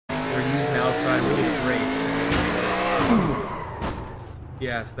time really to brace.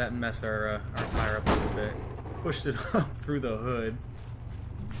 Yes, that messed our tire up a little bit. Pushed it up through the hood.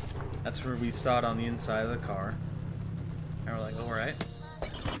 That's where we saw it on the inside of the car. And we're like, alright.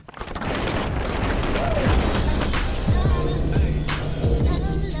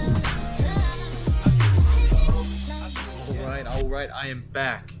 Alright, I am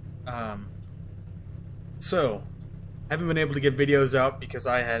back. So, haven't been able to get videos out because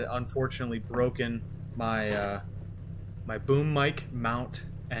I had unfortunately broken my my boom mic mount,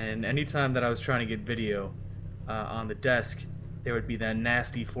 and anytime that I was trying to get video on the desk, there would be that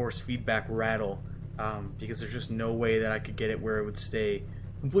nasty force feedback rattle, because there's just no way that I could get it where it would stay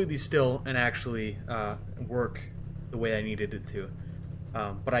completely still and actually work the way I needed it to.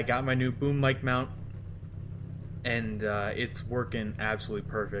 But I got my new boom mic mount, and it's working absolutely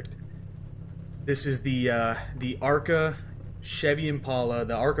perfect. This is the ARCA Chevy Impala,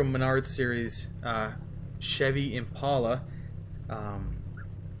 the ARCA Menard series Chevy Impala.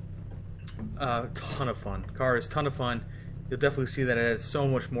 Ton of fun. Car is ton of fun. You'll definitely see that it has so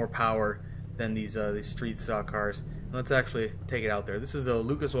much more power than these street stock cars. Let's actually take it out there. This is the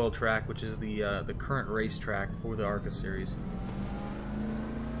Lucas Oil track, which is the current race track for the ARCA series.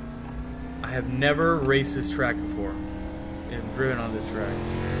 I have never raced this track before. I've driven on this track.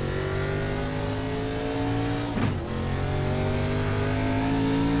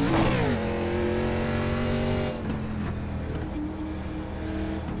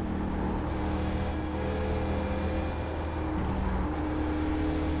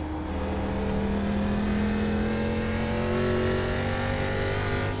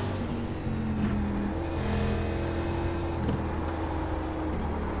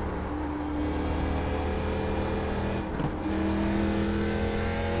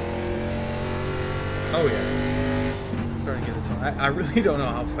 Oh yeah, starting to get this one. I really don't know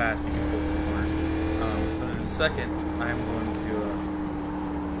how fast you can pull through corners, but in a second I'm going to.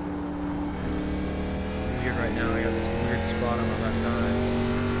 It's weird right now. I got this weird spot on my left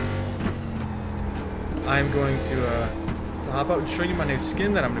eye. I'm going to hop out and show you my new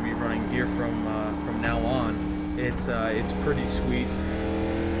skin that I'm going to be running here from now on. It's pretty sweet,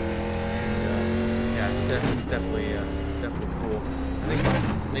 and yeah, it's definitely cool. I think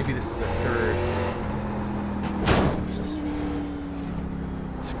maybe this is the third.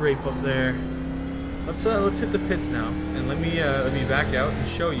 Scrape up there. Let's hit the pits now, and let me back out and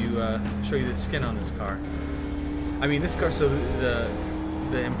show you the skin on this car. I mean, this car, so the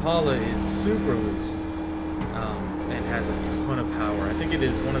Impala is super loose, and has a ton of power. I think it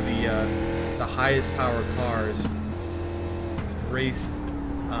is one of the highest power cars raced.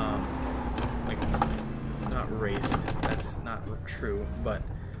 Like, not raced. That's not true, but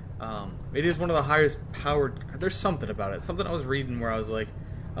it is one of the highest powered. There's something about it. Something I was reading where I was like,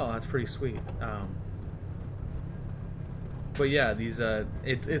 oh, that's pretty sweet. But yeah, these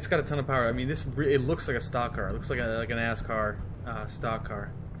it's got a ton of power. I mean, it looks like a stock car. It looks like a NASCAR stock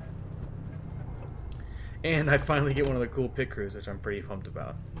car. And I finally get one of the cool pit crews, which I'm pretty pumped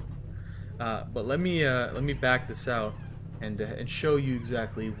about. But let me back this out and show you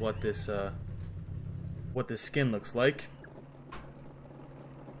exactly what this skin looks like.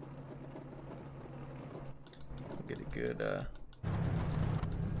 Get a good.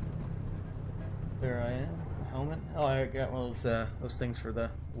 There I am. Helmet. Oh, I got one of those things for the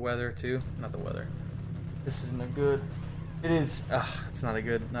weather too. Not the weather. This isn't a good. It is. It's not a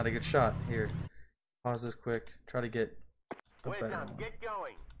good shot. Here, pause this quick. Try to get a better one. Get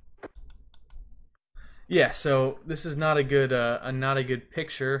going. Yeah. So this is not a good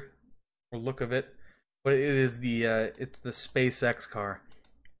picture or look of it, but it is it's the SpaceX car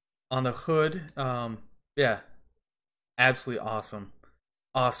on the hood. Yeah, absolutely awesome,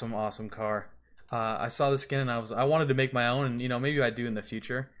 awesome car. I saw the skin and I wanted to make my own, and maybe I do in the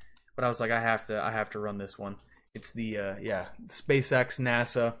future, but I was like, I have to run this one. It's the SpaceX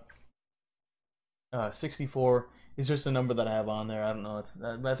NASA 64 is just a number that I have on there. I don't know. I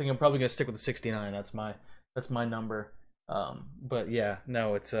think I'm probably gonna stick with the 69. That's my number. But yeah,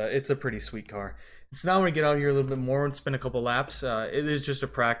 no, it's a pretty sweet car. So now I'm gonna get out here a little bit more and spin a couple laps. It is just a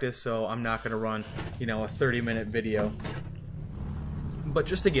practice, so I'm not gonna run a 30-minute video, but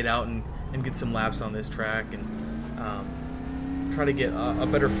just to get out and get some laps on this track and try to get a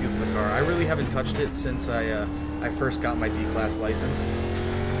better feel for the car. I really haven't touched it since I first got my D-Class license,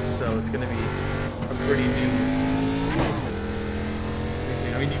 so it's going to be a pretty new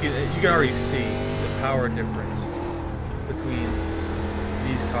thing. I mean, you can already see the power difference between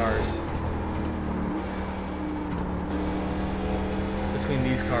these cars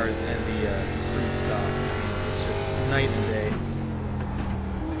and the street stock. It's just night and day.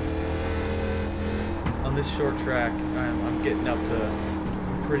 on this short track, I'm getting up to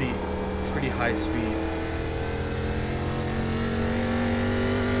pretty high speeds.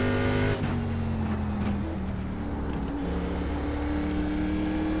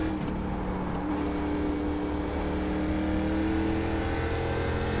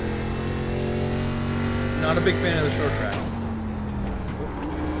 Not a big fan of the short tracks.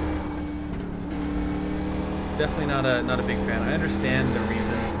 Definitely not a big fan. I understand the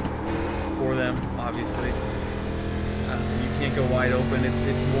reason for them, obviously. You can't go wide open. It's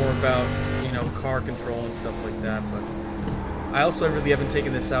more about, you know, car control and stuff like that. But I also really haven't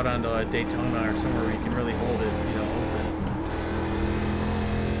taken this out onto a Daytona or somewhere where you can really hold it, you know, open.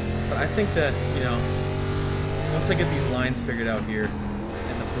 But I think that, you know, once I get these lines figured out here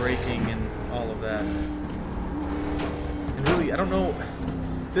and the braking and all of that. And really, I don't know.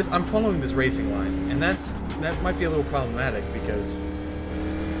 I'm following this racing line, and that might be a little problematic because,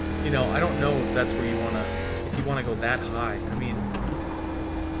 you know, I don't know if that's where you want to, if you want to go that high. I mean,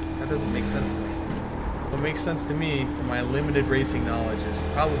 that doesn't make sense to me. What makes sense to me, from my limited racing knowledge, is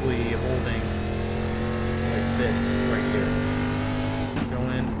probably holding like this right here. Go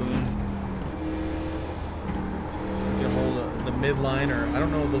in, boom. You can hold the midline, or I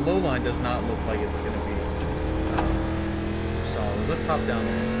don't know, the low line does not look like it's going to be solid. Let's hop down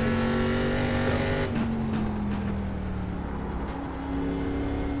there and see.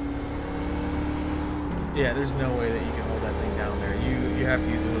 Yeah, there's no way that you can hold that thing down there. You have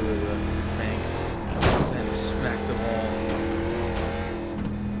to use a little bit of the bank and smack the wall.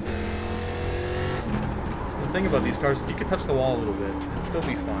 So the thing about these cars is you can touch the wall a little bit and still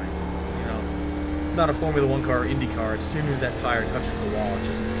be fine. You know, not a Formula 1 car or Indy car. As soon as that tire touches the wall, it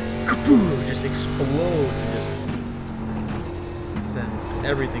just kapoo, just explodes and just sends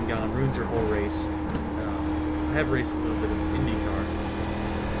everything down, ruins your whole race. I have raced a little bit of Indy car.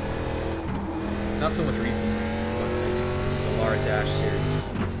 Not so much recently, but the Lara Dash series,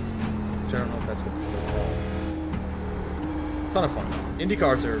 which I don't know if that's what it's still called. Ton of fun. Indy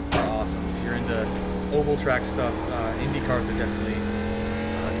cars are awesome. If you're into oval track stuff, Indy cars are definitely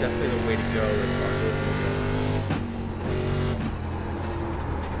the way to go as far as oval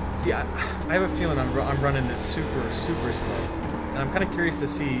goes. See, I have a feeling I'm running this super slow, and I'm kind of curious to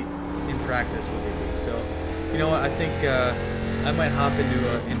see in practice what they do. So, you know what? I think I might hop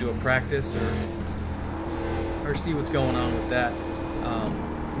into a practice or see what's going on with that.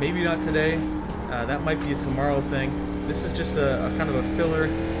 Maybe not today. That might be a tomorrow thing. This is just a kind of a filler,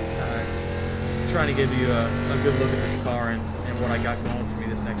 trying to give you a good look at this car and what I got going for me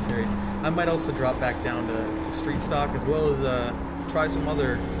this next series. I might also drop back down to street stock, as well as try some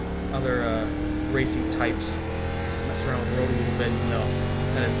other racing types. Mess around with the road a little bit. No,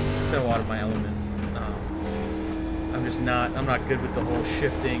 that is so out of my element. I'm not good with the whole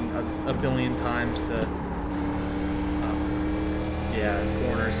shifting a billion times to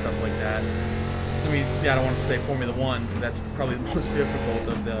corners, stuff like that. I mean, yeah, I don't want to say Formula 1 because that's probably the most difficult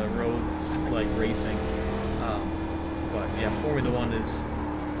of the roads, like racing. But yeah, Formula 1 is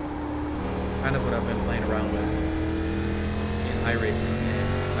kind of what I've been playing around with in iRacing,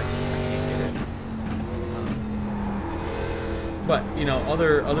 and I can't get it. But you know,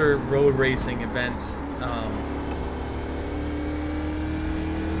 other road racing events,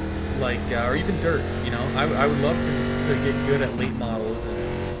 like or even dirt. You know, I would love to get good at late models, and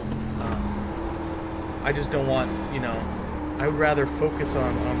I just don't want, you know, I would rather focus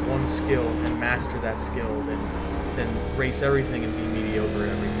on one skill and master that skill than race everything and be mediocre at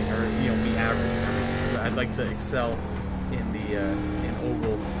everything, or, you know, be average at everything. I'd like to excel in the in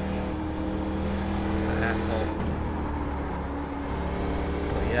oval asphalt.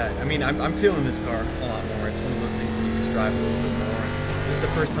 But yeah, I mean, I'm feeling this car a lot more. It's one of those things where you just drive a little bit more. This is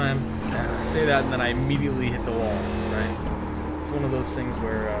the first time I say that, and then I immediately hit the wall, right? It's one of those things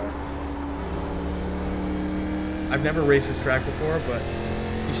where I've never raced this track before, but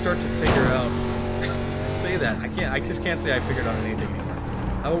you start to figure out. Say that I just can't say I figured out anything anymore.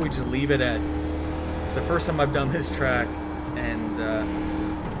 How about we just leave it at? It's the first time I've done this track, and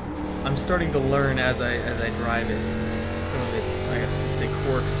I'm starting to learn as I drive it. Some of its, I guess you'd say,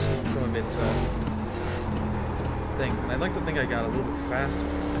 quirks, some of its things, and I'd like to think I got a little bit faster.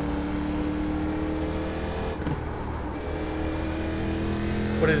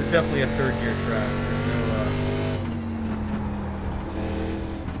 But it is definitely a third gear track. There's no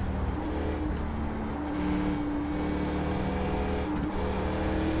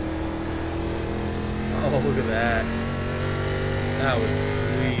oh, look at that. That was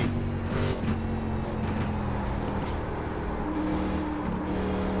sweet.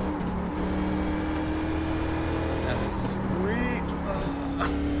 That was sweet.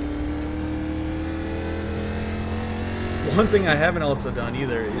 One thing I haven't also done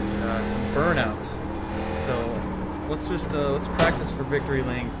either is some burnouts. So let's practice for victory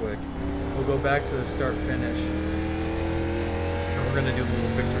lane quick. We'll go back to the start finish, and we're gonna do a little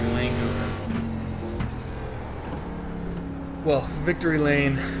victory lane goofing. Well, victory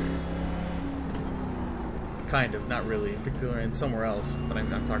lane, kind of, not really. Victory lane somewhere else, but I'm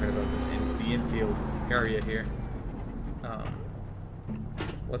talking about this in the infield area here.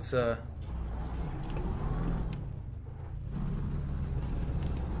 Let's that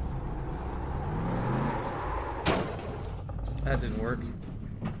didn't work. There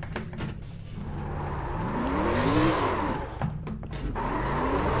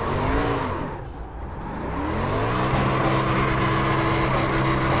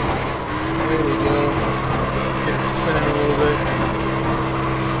we go. Get it spinning a little bit.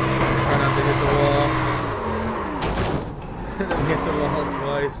 Try not to hit the wall. And then hit the wall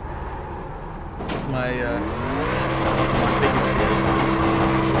twice. That's my biggest fear.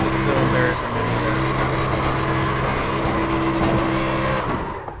 It's so embarrassing to do that.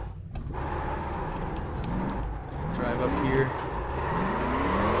 Drive up here.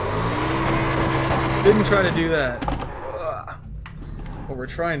 Didn't try to do that. Ugh. What we're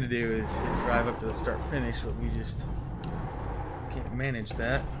trying to do is drive up to the start finish, but we just can't manage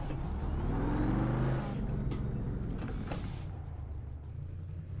that.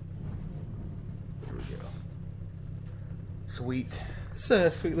 Here we go. Sweet. It's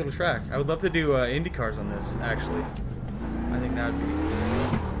a sweet little track. I would love to do Indy cars on this, actually. I think that would be...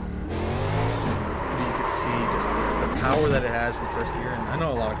 You could see just the power that it has in first gear, and I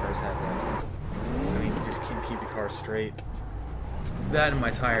know a lot of cars have that. I mean, you just can't keep the car straight. That and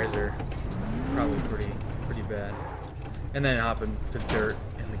my tires are probably pretty bad. And then hop into dirt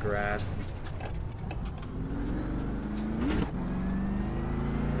and the grass.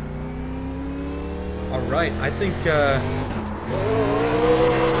 All right, I think.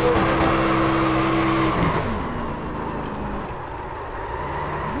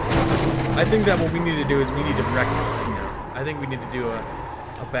 I think that what we need to do is we need to wreck this thing now. I think we need to do a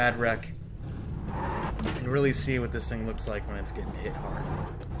bad wreck and really see what this thing looks like when it's getting hit hard.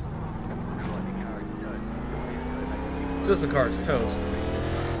 It says the car is toast.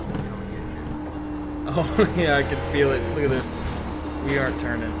 Oh yeah, I can feel it. Look at this. We aren't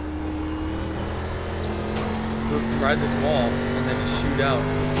turning. Let's ride this wall and then just shoot out.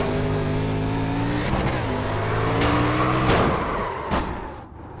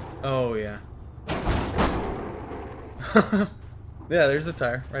 Oh yeah. Yeah, there's a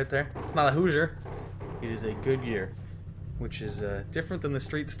tire right there. It's not a Hoosier. It is a Goodyear, which is different than the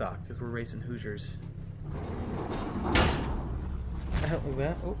street stock because we're racing Hoosiers. The hell is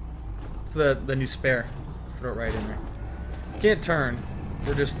that? Oh, it's the new spare. Let's throw it right in there. Can't turn.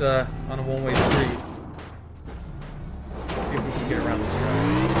 We're just on a one-way street. Let's see if we can get around this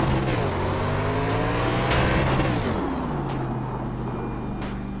track.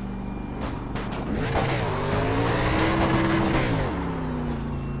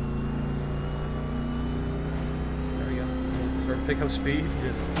 Pick up speed,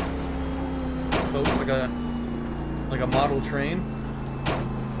 just coast like a model train.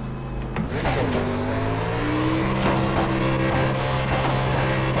 Let's go for a second.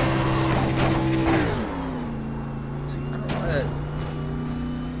 See, I don't know that.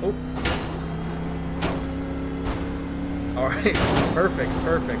 Oh. All right,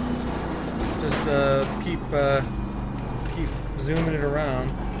 perfect. Just let's keep zooming it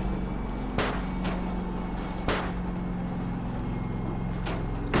around.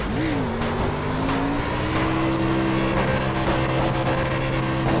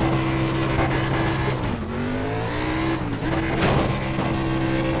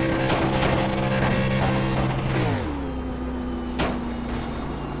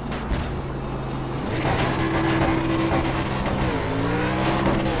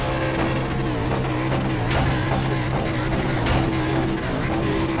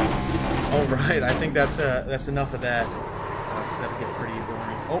 Alright, I think that's enough of that. Because that would get pretty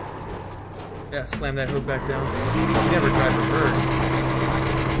boring. Oh! Yeah, slam that hood back down. You never tried reverse.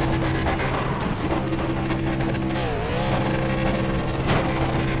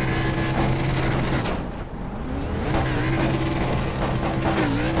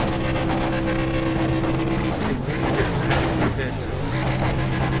 Let's see if we can get hits.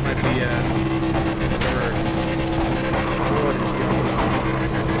 Might be reverse.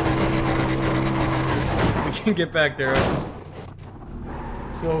 We can get back there.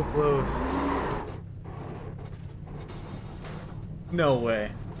 So close. No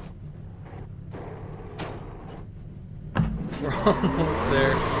way. We're almost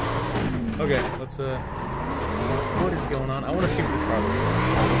there. Okay, let's What is going on? I want to see what this car looks like.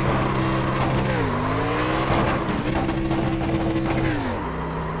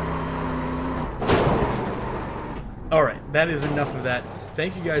 Alright, that is enough of that.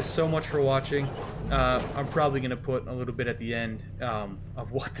 Thank you guys so much for watching. I'm probably going to put a little bit at the end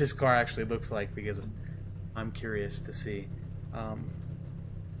of what this car actually looks like, because I'm curious to see.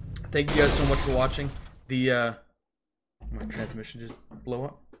 Thank you guys so much for watching. My transmission just blow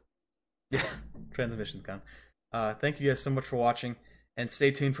up? Yeah, transmission's gone. Thank you guys so much for watching, and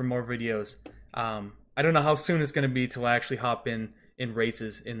stay tuned for more videos. I don't know how soon it's going to be till I actually hop in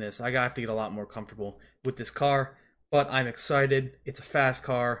races in this. I have to get a lot more comfortable with this car, but I'm excited. It's a fast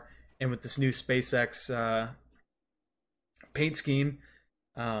car, and with this new SpaceX paint scheme,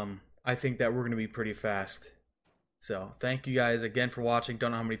 I think that we're going to be pretty fast. So thank you guys again for watching.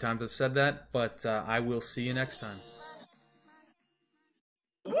 Don't know how many times I've said that, but I will see you next time.